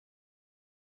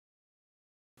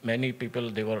many people,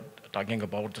 they were talking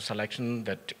about the selection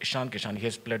that Ishan Kishan, he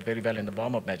has played very well in the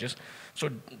warm-up matches. So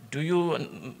do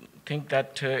you think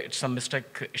that it's a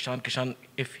mistake, Ishan Kishan,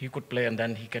 if he could play and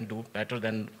then he can do better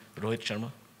than Rohit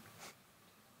Sharma?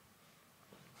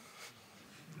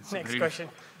 Next question.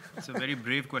 It's a very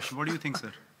brave question. What do you think,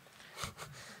 sir?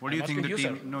 What do you think the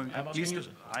team? No, at least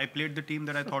I played the team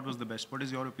that I thought was the best. What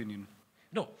is your opinion?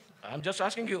 No, I'm just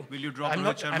asking you. Will you drop I'm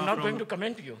Rohit Sharma I'm not going to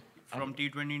comment to you. From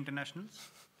T20 internationals?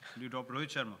 Will you drop Rohit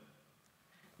Sharma?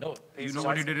 No. You know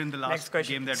what he did in the last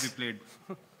game that we played?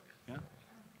 Yeah?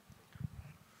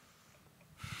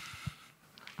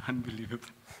 Unbelievable.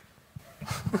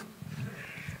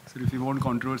 So if you want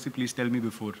controversy, please tell me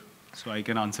before, so I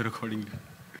can answer accordingly.